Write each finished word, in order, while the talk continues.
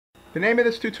The name of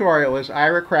this tutorial is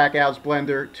Ira Krakow's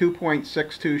Blender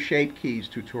 2.62 Shape Keys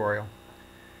tutorial.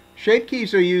 Shape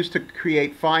keys are used to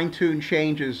create fine-tuned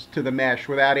changes to the mesh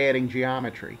without adding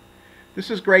geometry. This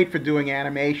is great for doing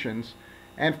animations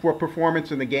and for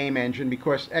performance in the game engine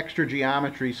because extra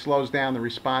geometry slows down the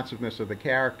responsiveness of the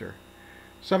character.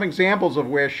 Some examples of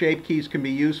where shape keys can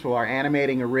be useful are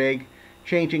animating a rig,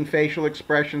 changing facial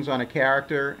expressions on a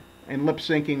character, and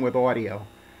lip-syncing with audio.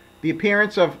 The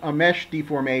appearance of a mesh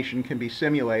deformation can be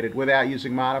simulated without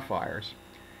using modifiers.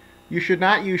 You should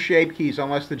not use shape keys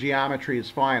unless the geometry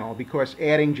is final, because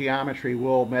adding geometry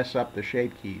will mess up the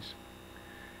shape keys.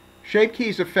 Shape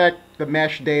keys affect the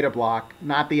mesh data block,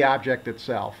 not the object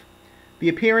itself. The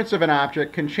appearance of an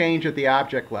object can change at the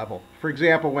object level. For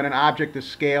example, when an object is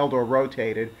scaled or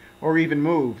rotated, or even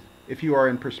moved if you are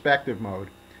in perspective mode.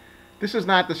 This is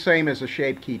not the same as a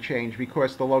shape key change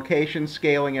because the location,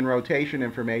 scaling, and rotation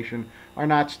information are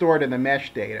not stored in the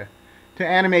mesh data. To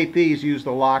animate these, use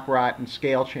the lock, rot, and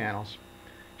scale channels.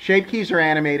 Shape keys are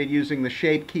animated using the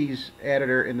Shape Keys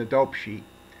editor in the dope sheet.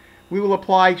 We will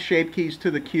apply shape keys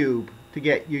to the cube to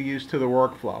get you used to the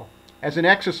workflow. As an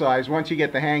exercise, once you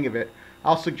get the hang of it,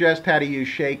 I'll suggest how to use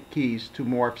shape keys to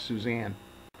morph Suzanne.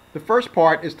 The first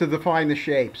part is to define the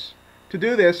shapes. To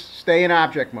do this, stay in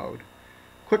object mode.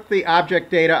 Click the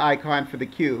Object Data icon for the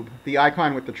cube, the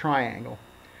icon with the triangle.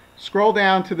 Scroll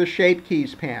down to the Shape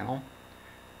Keys panel.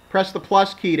 Press the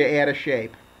plus key to add a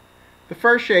shape. The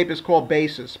first shape is called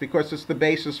basis because it's the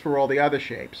basis for all the other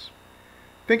shapes.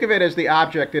 Think of it as the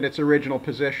object in its original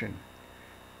position.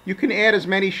 You can add as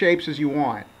many shapes as you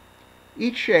want.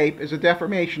 Each shape is a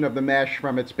deformation of the mesh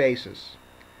from its basis.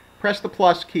 Press the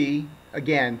plus key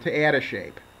again to add a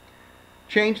shape.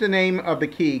 Change the name of the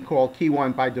key, called Key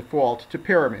 1 by default, to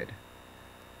Pyramid.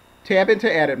 Tab into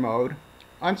Edit mode.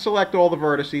 Unselect all the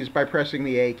vertices by pressing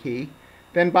the A key.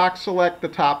 Then box select the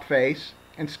top face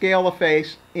and scale the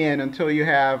face in until you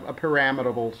have a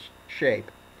pyramidal shape.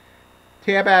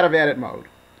 Tab out of Edit mode.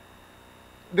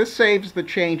 This saves the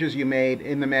changes you made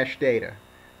in the mesh data.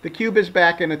 The cube is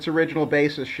back in its original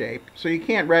basis shape, so you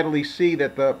can't readily see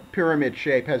that the pyramid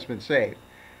shape has been saved.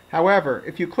 However,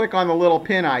 if you click on the little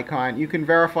pin icon, you can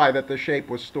verify that the shape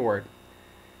was stored.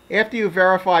 After you've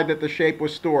verified that the shape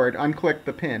was stored, unclick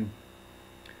the pin.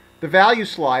 The value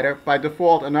slider, by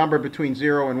default a number between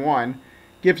 0 and 1,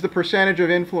 gives the percentage of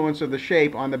influence of the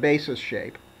shape on the basis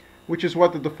shape, which is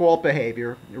what the default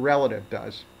behavior, relative,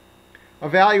 does. A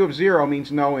value of 0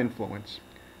 means no influence.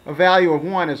 A value of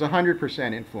 1 is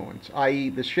 100% influence, i.e.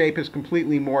 the shape is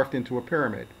completely morphed into a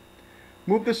pyramid.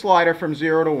 Move the slider from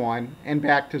 0 to 1 and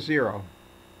back to 0.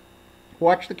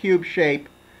 Watch the cube shape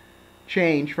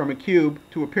change from a cube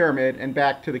to a pyramid and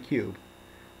back to the cube.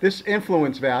 This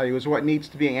influence value is what needs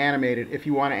to be animated if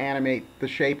you want to animate the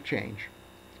shape change.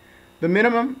 The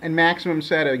minimum and maximum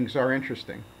settings are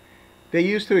interesting. They're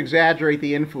used to exaggerate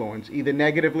the influence, either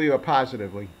negatively or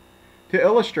positively. To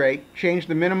illustrate, change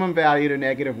the minimum value to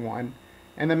 -1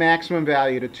 and the maximum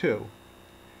value to 2.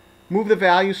 Move the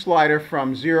value slider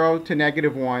from 0 to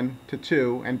 -1 to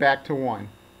 2 and back to 1.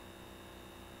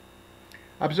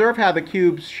 Observe how the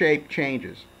cube's shape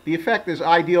changes. The effect is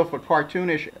ideal for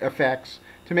cartoonish effects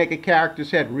to make a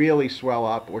character's head really swell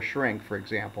up or shrink, for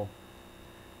example.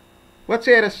 Let's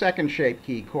add a second shape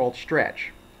key called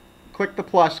Stretch. Click the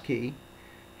plus key.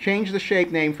 Change the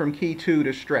shape name from Key 2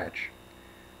 to Stretch.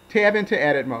 Tab into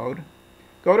Edit mode.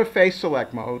 Go to Face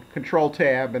Select mode, Control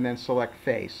Tab, and then select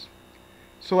Face.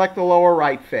 Select the lower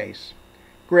right face.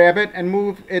 Grab it and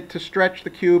move it to stretch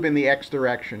the cube in the X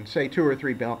direction, say 2 or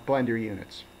 3 Blender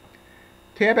units.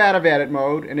 Tab out of Edit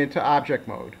mode and into Object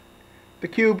mode. The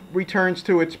cube returns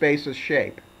to its basis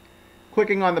shape.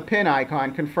 Clicking on the pin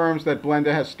icon confirms that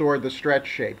Blender has stored the stretch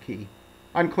shape key.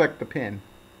 Unclick the pin.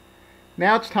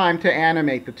 Now it's time to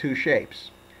animate the two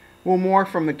shapes. We'll morph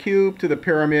from the cube to the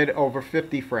pyramid over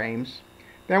 50 frames.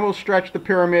 Then we'll stretch the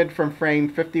pyramid from frame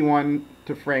 51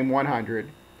 to frame 100,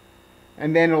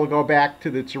 and then it'll go back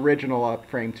to its original at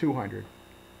frame 200.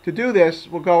 To do this,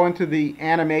 we'll go into the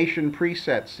Animation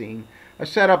Preset scene, a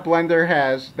setup Blender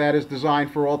has that is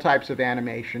designed for all types of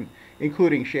animation,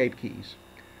 including shape keys.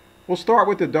 We'll start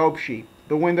with the dope sheet,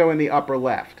 the window in the upper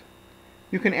left.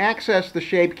 You can access the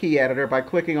Shape Key Editor by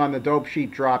clicking on the dope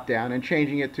sheet drop-down and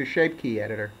changing it to Shape Key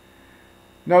Editor.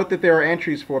 Note that there are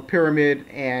entries for pyramid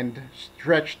and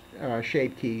stretched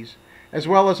shape keys, as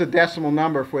well as a decimal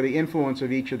number for the influence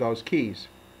of each of those keys.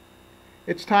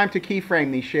 It's time to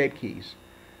keyframe these shape keys.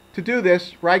 To do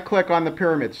this, right-click on the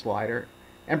pyramid slider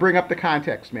and bring up the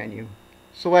context menu.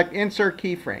 Select Insert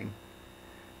Keyframe.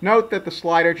 Note that the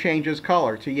slider changes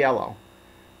color to yellow.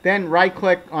 Then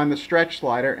right-click on the stretch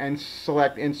slider and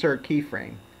select Insert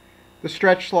Keyframe. The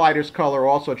stretch slider's color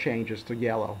also changes to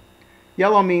yellow.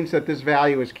 Yellow means that this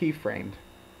value is keyframed.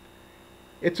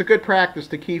 It's a good practice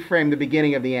to keyframe the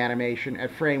beginning of the animation at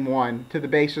frame 1 to the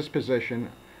basis position,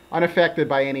 unaffected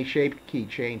by any shape key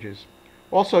changes.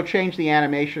 Also, change the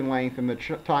animation length in the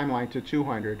timeline to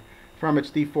 200 from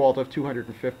its default of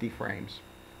 250 frames.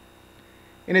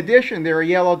 In addition, there are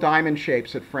yellow diamond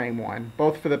shapes at frame 1,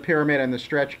 both for the pyramid and the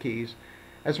stretch keys,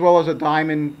 as well as a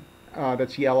diamond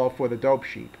that's yellow for the dope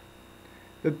sheep.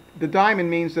 The diamond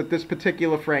means that this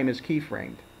particular frame is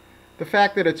keyframed. The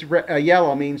fact that it's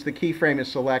yellow means the keyframe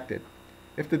is selected.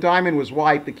 If the diamond was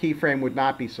white, the keyframe would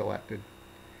not be selected.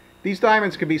 These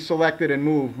diamonds can be selected and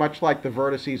moved much like the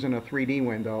vertices in a 3D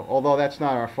window, although that's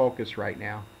not our focus right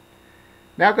now.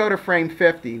 Now go to frame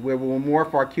 50, where we will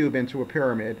morph our cube into a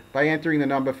pyramid by entering the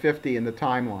number 50 in the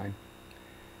timeline.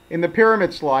 In the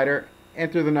pyramid slider,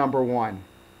 enter the number 1.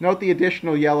 Note the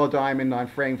additional yellow diamond on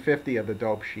frame 50 of the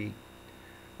dope sheet.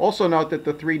 Also note that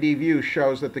the 3D view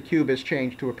shows that the cube has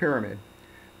changed to a pyramid.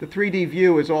 The 3D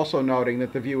view is also noting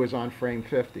that the view is on frame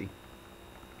 50.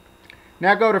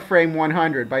 Now go to frame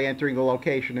 100 by entering the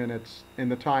location in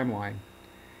the timeline.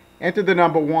 Enter the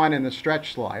number 1 in the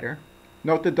stretch slider.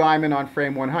 Note the diamond on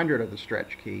frame 100 of the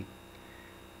stretch key.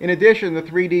 In addition, the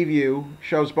 3D view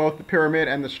shows both the pyramid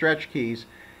and the stretch keys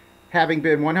having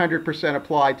been 100%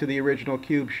 applied to the original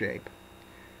cube shape.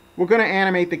 We're going to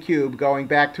animate the cube going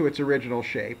back to its original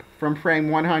shape, from frame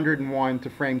 101 to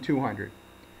frame 200.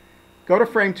 Go to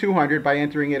frame 200 by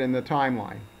entering it in the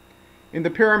timeline. In the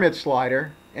pyramid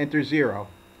slider, enter 0.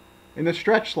 In the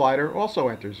stretch slider, also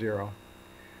enter 0.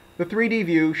 The 3D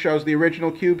view shows the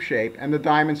original cube shape, and the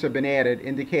diamonds have been added,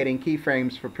 indicating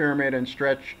keyframes for pyramid and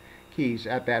stretch keys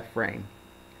at that frame.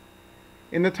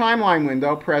 In the timeline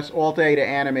window, press Alt-A to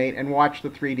animate and watch the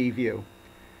 3D view.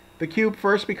 The cube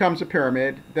first becomes a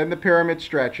pyramid, then the pyramid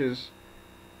stretches,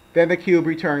 then the cube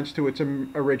returns to its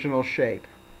original shape.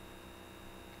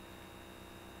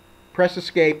 Press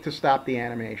Escape to stop the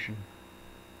animation.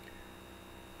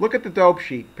 Look at the dope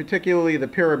sheet, particularly the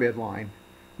pyramid line.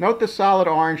 Note the solid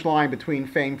orange line between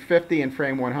frame 50 and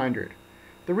frame 100.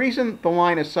 The reason the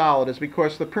line is solid is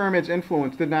because the pyramid's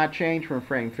influence did not change from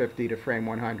frame 50 to frame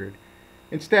 100.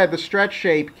 Instead, the stretch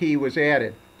shape key was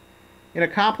added. In a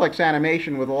complex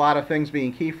animation with a lot of things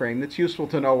being keyframed, it's useful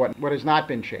to know what has not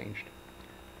been changed.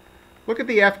 Look at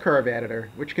the F-curve editor,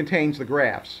 which contains the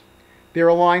graphs. There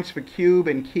are lines for cube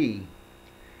and key.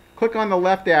 Click on the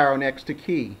left arrow next to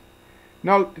key.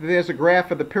 Note that there's a graph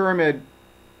for the pyramid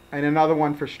and another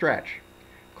one for stretch.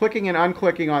 Clicking and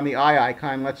unclicking on the eye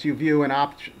icon lets you view and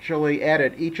optionally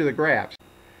edit each of the graphs.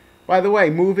 By the way,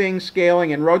 moving,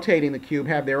 scaling, and rotating the cube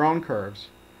have their own curves.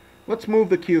 Let's move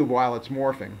the cube while it's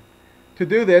morphing. To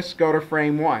do this, go to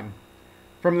frame 1.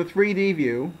 From the 3D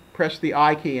view, press the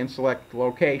I key and select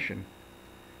location.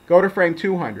 Go to frame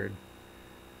 200.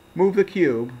 Move the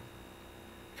cube.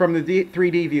 From the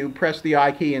 3D view, press the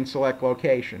I key and select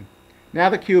location. Now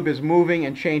the cube is moving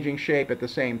and changing shape at the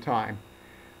same time.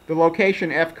 The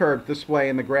location F-curves display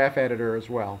in the graph editor as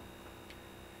well.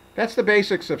 That's the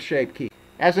basics of shape key.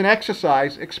 As an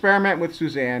exercise, experiment with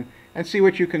Suzanne and see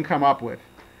what you can come up with.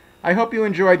 I hope you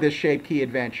enjoyed this shape key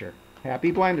adventure.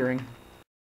 Happy blendering!